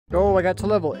Oh, I got to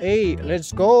level 8.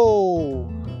 Let's go.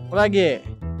 What'd I get?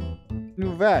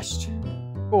 New vest.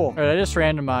 Cool. Alright, I just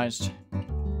randomized.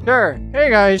 Sure. Hey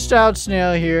guys,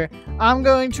 StyledSnail here. I'm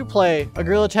going to play a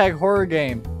Gorilla Tag horror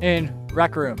game in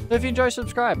Rec Room. So if you enjoy,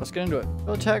 subscribe. Let's get into it.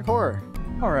 Gorilla Tag horror.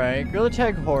 Alright, Gorilla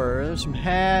Tag horror. There's some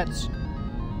hats.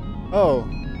 Oh.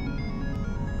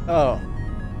 Oh.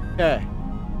 Okay.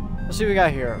 Let's see what we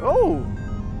got here. Oh!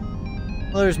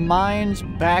 Well, there's mines,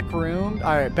 back room.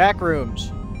 Alright, back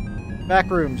rooms.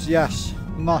 Back rooms, yes.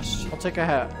 Must. I'll take a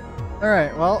hat.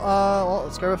 Alright, well,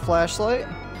 let's grab a flashlight.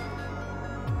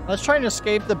 Let's try and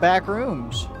escape the back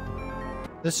rooms.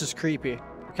 This is creepy.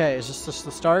 Okay, is this just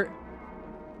the start?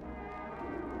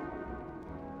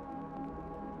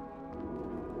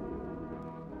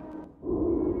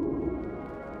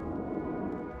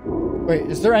 Wait,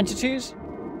 is there entities?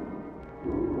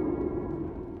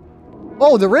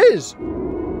 Oh, there is!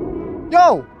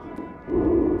 Yo!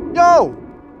 Yo!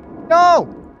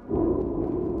 No!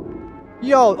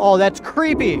 Yo, oh, that's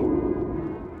creepy.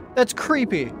 That's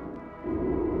creepy.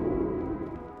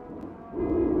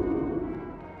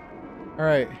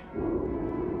 Alright.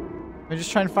 I'm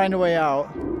just trying to find a way out.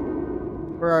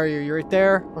 Where are you? You're right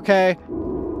there? Okay.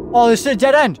 Oh, this is a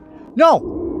dead end! No!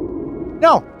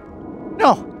 No!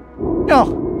 No!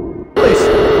 No! Please!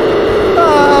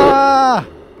 Ah!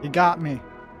 You got me.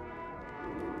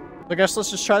 I guess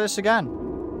let's just try this again.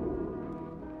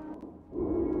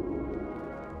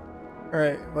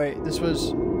 Alright, wait, this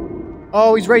was...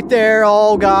 Oh, he's right there!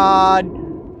 Oh, God!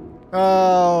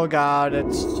 Oh, God,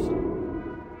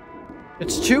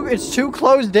 It's too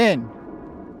closed in.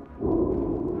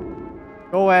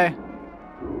 Go away.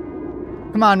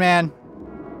 Come on, man.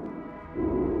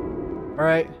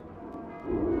 Alright.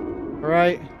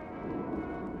 Alright.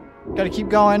 Gotta keep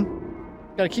going.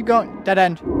 Gotta keep going. Dead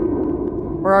end.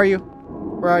 Where are you?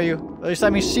 Where are you? At least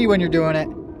let me see when you're doing it.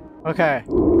 Okay.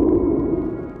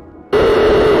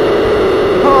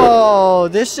 Oh,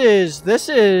 this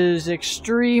is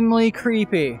extremely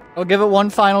creepy. I'll give it one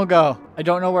final go. I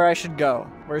don't know where I should go.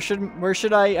 Where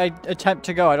should I attempt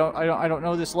to go? I don't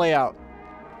know this layout.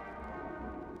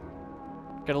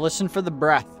 Gotta listen for the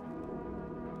breath.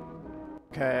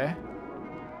 Okay.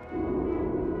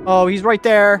 Oh, he's right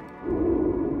there.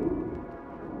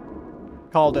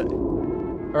 Called it.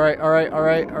 Alright, alright,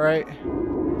 alright, alright.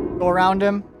 Go around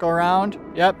him. Go around.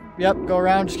 Yep, yep, go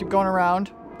around. Just keep going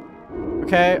around.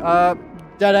 Okay,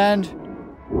 dead end.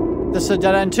 This is a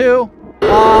dead end too.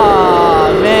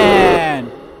 Aw,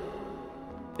 man.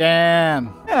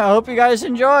 Damn. Yeah, I hope you guys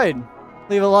enjoyed.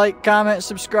 Leave a like, comment,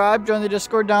 subscribe, join the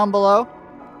Discord down below.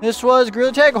 This was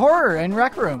Gorilla Tag Horror in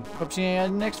Rec Room. Hope to see you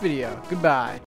in the next video. Goodbye.